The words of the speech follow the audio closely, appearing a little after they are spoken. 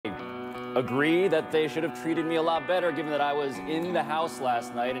agree that they should have treated me a lot better, given that I was in the house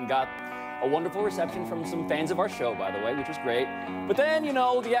last night and got a wonderful reception from some fans of our show, by the way, which was great. But then, you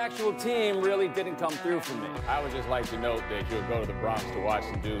know, the actual team really didn't come through for me. I would just like to note that you'll go to the Bronx to watch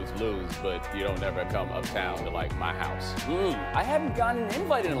some dudes lose, but you don't ever come uptown to, like, my house. I haven't gotten an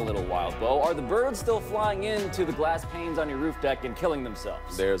invite in a little while, Bo. Are the birds still flying into the glass panes on your roof deck and killing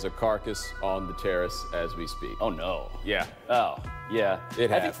themselves? There's a carcass on the terrace as we speak. Oh, no. Yeah. Oh, yeah.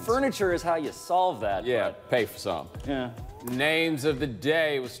 It happens. I think furniture is how you solve that. Yeah, but pay for some. yeah. Names of the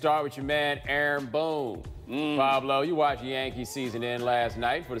day. We'll start with your man, Aaron Boone. Pablo, you watched the Yankees season end last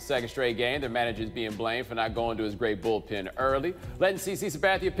night. For the second straight game, their manager is being blamed for not going to his great bullpen early. Letting CC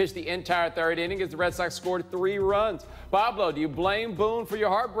Sabathia pitch the entire third inning as the Red Sox scored 3 runs. Pablo, do you blame Boone for your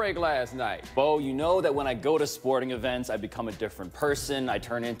heartbreak last night? Bo, you know that when I go to sporting events, I become a different person. I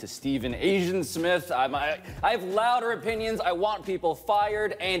turn into Stephen Asian Smith. I have louder opinions. I want people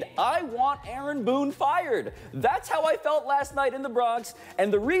fired, and I want Aaron Boone fired. That's how I felt last night in the Bronx,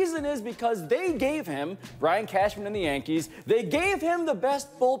 and the reason is because they gave him, Brian Cashman and the Yankees, they gave him the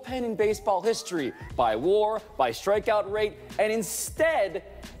best bullpen in baseball history by WAR, by strikeout rate, and instead,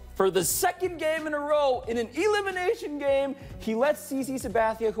 for the second game in a row, in an elimination game, he lets CC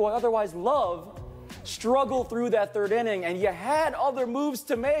Sabathia, who I otherwise love, struggle through that third inning, and you had other moves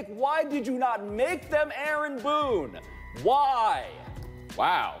to make. Why did you not make them Aaron Boone? Why?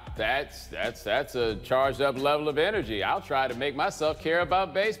 Wow, that's a charged up level of energy. I'll try to make myself care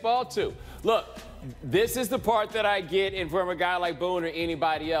about baseball too. Look, this is the part that I get in from a guy like Boone or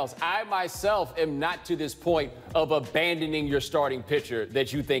anybody else. I myself am not to this point of abandoning your starting pitcher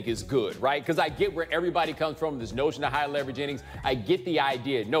that you think is good, right? Because I get where everybody comes from, this notion of high leverage innings. I get the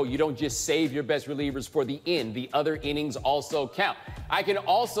idea. No, you don't just save your best relievers for the end. The other innings also count. I can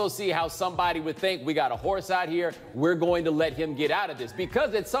also see how somebody would think, we got a horse out here, we're going to let him get out of this.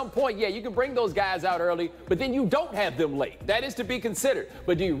 Because at some point, yeah, you can bring those guys out early, but then you don't have them late. That is to be considered.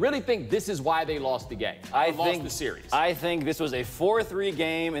 But do you really think this is why they lost the game? Lost the series? I think this was a 4-3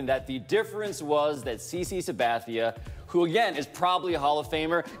 game, and that the difference was that CC Sabathia, who again is probably a Hall of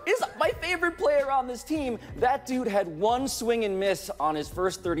Famer, is my favorite player on this team. That dude had one swing and miss on his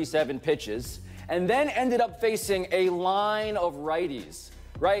first 37 pitches, and then ended up facing a line of righties,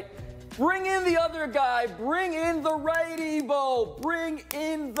 right? Bring in the other guy, bring in the righty, Bo, bring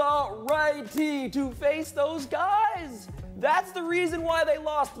in the righty to face those guys. That's the reason why they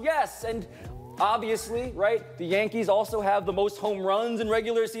lost, yes, and obviously, right, the Yankees also have the most home runs in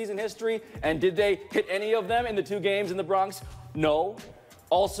regular season history, and did they hit any of them in the 2 games in the Bronx? No.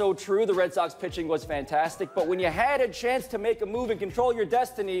 Also true, the Red Sox pitching was fantastic, but when you had a chance to make a move and control your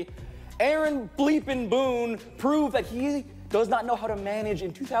destiny, Aaron bleepin' Boone proved that he does not know how to manage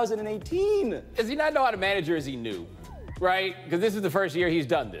in 2018. Does he not know how to manage, or is he new? Right? Because this is the first year he's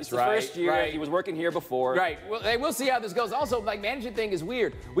done this, right? It's the first year. Right. He was working here before. Right. Well, hey, we'll see how this goes. Also, like, managing thing is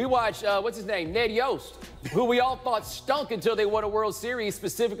weird. We watched, what's his name? Ned Yost, who we all thought stunk until they won a World Series,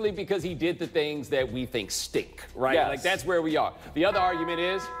 specifically because he did the things that we think stink, right? Yes. Like, that's where we are. The other argument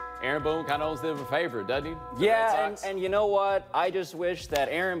is, Aaron Boone kind of owes them a favor, doesn't he? Yeah, and you know what? I just wish that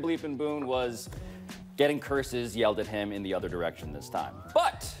Aaron bleepin' Boone was getting curses yelled at him in the other direction this time.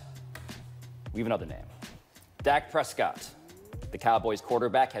 But we have another name. Dak Prescott. The Cowboys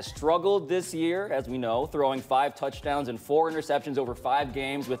quarterback has struggled this year, as we know, throwing 5 touchdowns and 4 interceptions over 5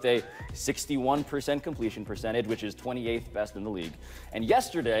 games with a 61% completion percentage, which is 28th best in the league. And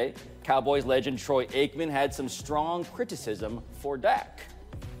yesterday, Cowboys legend Troy Aikman had some strong criticism for Dak.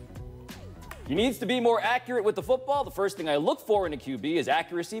 He needs to be more accurate with the football. The first thing I look for in a QB is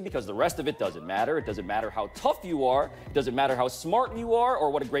accuracy, because the rest of it doesn't matter. It doesn't matter how tough you are. It doesn't matter how smart you are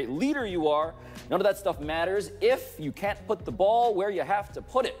or what a great leader you are. None of that stuff matters if you can't put the ball where you have to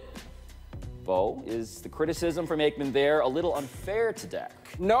put it. Bo, is the criticism from Aikman there a little unfair to Dak?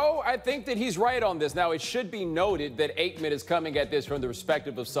 No, I think that he's right on this. Now, it should be noted that Aikman is coming at this from the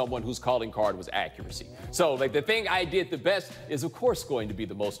perspective of someone whose calling card was accuracy. So, like, the thing I did the best is, of course, going to be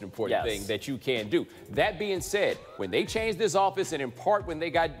the most important thing that you can do. That being said, when they changed this offense, and in part when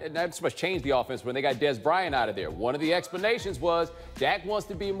they got, not so much changed the offense, when they got Des Bryant out of there, one of the explanations was Dak wants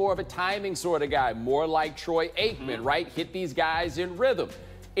to be more of a timing sort of guy, more like Troy Aikman, right? Hit these guys in rhythm.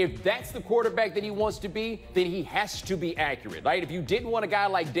 If that's the quarterback that he wants to be, then he has to be accurate, right? If you didn't want a guy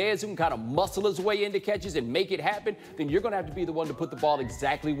like Dez who can kind of muscle his way into catches and make it happen, then you're going to have to be the one to put the ball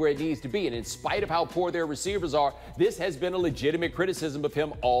exactly where it needs to be. And in spite of how poor their receivers are, this has been a legitimate criticism of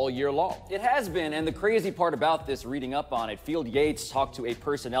him all year long. It has been, and the crazy part about this, reading up on it, Field Yates talked to a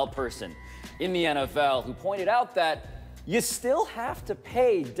personnel person in the NFL who pointed out that you still have to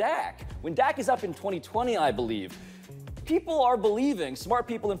pay Dak. When Dak is up in 2020, I believe, people are believing, smart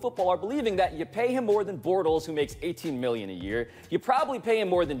people in football are believing that you pay him more than Bortles, who makes $18 million a year. You probably pay him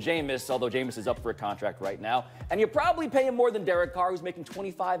more than Jameis, although Jameis is up for a contract right now. And you probably pay him more than Derek Carr, who's making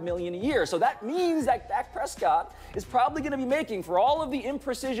 $25 million a year. So that means that Dak Prescott is probably going to be making, for all of the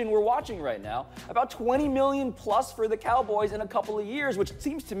imprecision we're watching right now, about $20 million plus for the Cowboys in a couple of years, which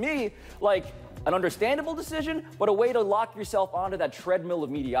seems to me like an understandable decision, but a way to lock yourself onto that treadmill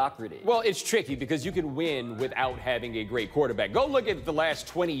of mediocrity. Well, it's tricky because you can win without having a great quarterback. Go look at the last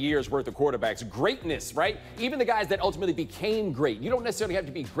 20 years worth of quarterbacks. Greatness, right? Even the guys that ultimately became great. You don't necessarily have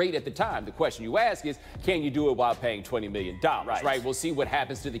to be great at the time. The question you ask is, can you do it while paying $20 million, right? We'll see what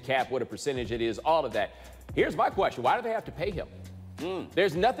happens to the cap, what a percentage it is, all of that. Here's my question. Why do they have to pay him?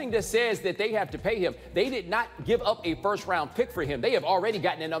 There's nothing that says that they have to pay him. They did not give up a first-round pick for him. They have already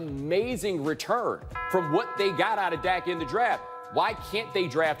gotten an amazing return from what they got out of Dak in the draft. Why can't they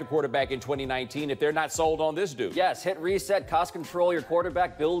draft a quarterback in 2019 if they're not sold on this dude? Yes, hit reset, cost control your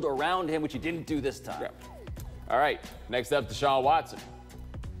quarterback, build around him, which you didn't do this time. Yeah. All right, next up, Deshaun Watson.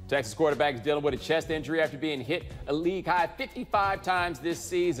 Texas quarterback is dealing with a chest injury after being hit a league-high 55 times this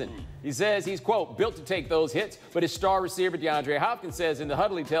season. He says he's, quote, built to take those hits, but his star receiver, DeAndre Hopkins, says in the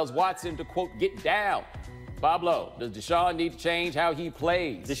huddle he tells Watson to, quote, get down. Pablo, does Deshaun need to change how he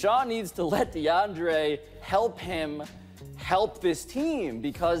plays? Deshaun needs to let DeAndre help him help this team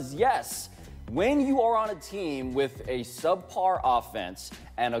because, yes, when you are on a team with a subpar offense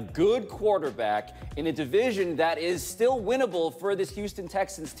and a good quarterback in a division that is still winnable for this Houston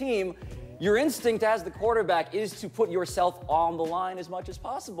Texans team, your instinct as the quarterback is to put yourself on the line as much as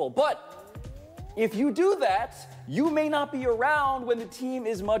possible. But if you do that, you may not be around when the team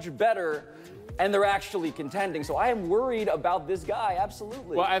is much better and they're actually contending. So I am worried about this guy,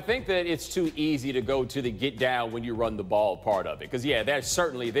 absolutely. Well, I think that it's too easy to go to the get down when you run the ball part of it. Because, yeah, that's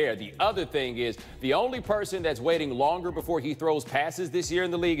certainly there. The other thing is the only person that's waiting longer before he throws passes this year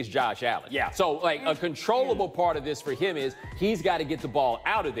in the league is Josh Allen. Yeah. So, like, a controllable part of this for him is he's got to get the ball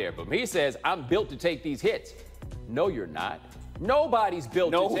out of there. But he says, I'm built to take these hits. No, you're not. Nobody's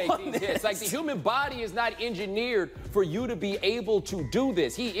built to take these hits. Like, the human body is not engineered for you to be able to do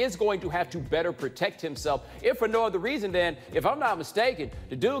this. He is going to have to better protect himself, if for no other reason than, if I'm not mistaken,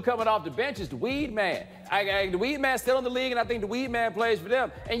 the dude coming off the bench is the Weed Man. The Weed Man's still in the league, and I think the Weed Man plays for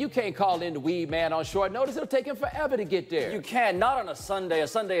them. And you can't call in the Weed Man on short notice. It'll take him forever to get there. You can, not on a Sunday. A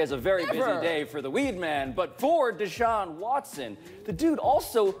Sunday is a very busy day for the Weed Man. But for Deshaun Watson, the dude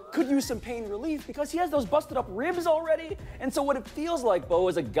also could use some pain relief because he has those busted up ribs already. And so what it feels like, Bo,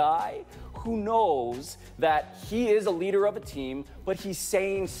 is a guy who knows that he is a leader of a team, but he's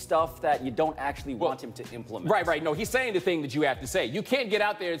saying stuff that you don't actually want him to implement. Right. No, he's saying the thing that you have to say. You can't get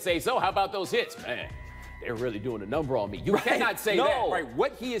out there and say, so how about those hits? Man, they're really doing a number on me. You cannot say that, right?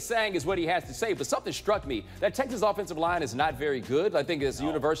 What he is saying is what he has to say. But something struck me. That Texas offensive line is not very good. I think it's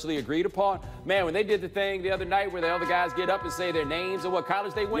universally agreed upon. Man, when they did the thing the other night where the other guys get up and say their names and what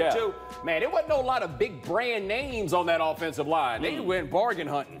college they went to, man, there wasn't no lot of big brand names on that offensive line. They went bargain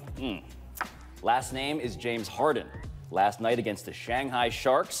hunting. Last name is James Harden. Last night against the Shanghai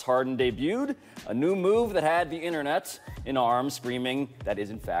Sharks, Harden debuted a new move that had the internet in arms screaming that is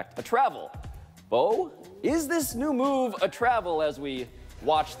in fact a travel. Bo, is this new move a travel as we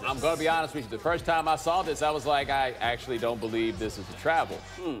watch this? I'm going to be honest with you. The first time I saw this, I was like, I actually don't believe this is a travel.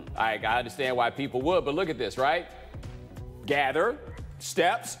 I understand why people would, but look at this, right? Gather,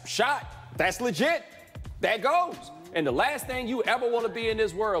 steps, shot. That's legit. That goes. And the last thing you ever want to be in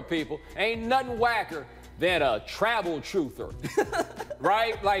this world, people, ain't nothing whacker than a travel truther,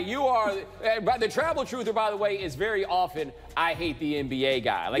 right? Like you are, the travel truther, by the way, is very often, I hate the NBA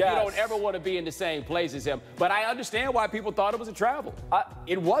guy. Like you don't ever want to be in the same place as him. But I understand why people thought it was a travel.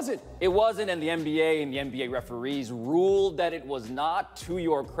 It wasn't. It wasn't, and the NBA and the NBA referees ruled that it was not, to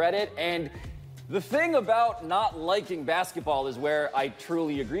your credit. And the thing about not liking basketball is where I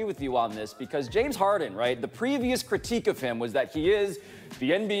truly agree with you on this, because James Harden, right, the previous critique of him was that he is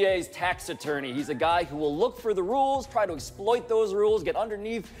the NBA's tax attorney. He's a guy who will look for the rules, try to exploit those rules, get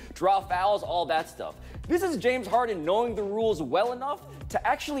underneath, draw fouls, all that stuff. This is James Harden knowing the rules well enough to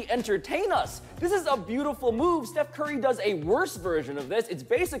actually entertain us. This is a beautiful move. Steph Curry does a worse version of this. It's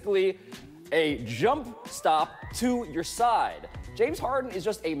basically a jump stop to your side. James Harden is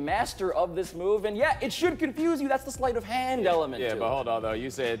just a master of this move, and yeah, it should confuse you. That's the sleight of hand element. Yeah, but hold on, though. You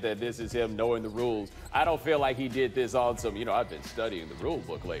said that this is him knowing the rules. I don't feel like he did this on some, I've been studying the rule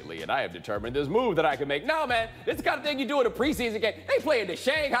book lately, and I have determined this move that I can make. No, man, it's the kind of thing you do in a preseason game. They play in the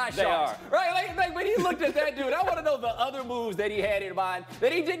Shanghai Sharks, right? Like when he looked at that dude, I want to know the other moves that he had in mind,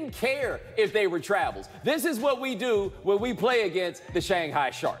 that he didn't care if they were travels. This is what we do when we play against the Shanghai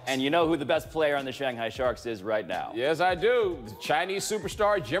Sharks. And you know who the best player on the Shanghai Sharks is right now? Yes, I do. The Chinese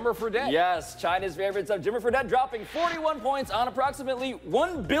superstar Jimmer Fredette. Yes, China's favorite stuff. Jimmer Fredette dropping 41 points on approximately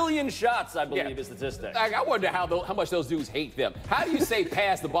 1 billion shots, I believe is the statistic. I wonder how much those dudes hate them. How do you say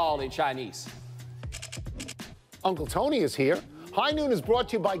pass the ball in Chinese? Uncle Tony is here. High Noon is brought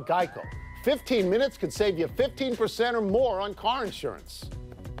to you by Geico. 15 minutes could save you 15% or more on car insurance.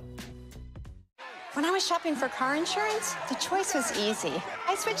 When I was shopping for car insurance, the choice was easy.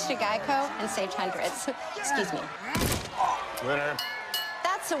 I switched to Geico and saved hundreds. Excuse me. Winner.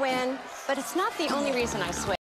 That's a win, but it's not the only reason I switched.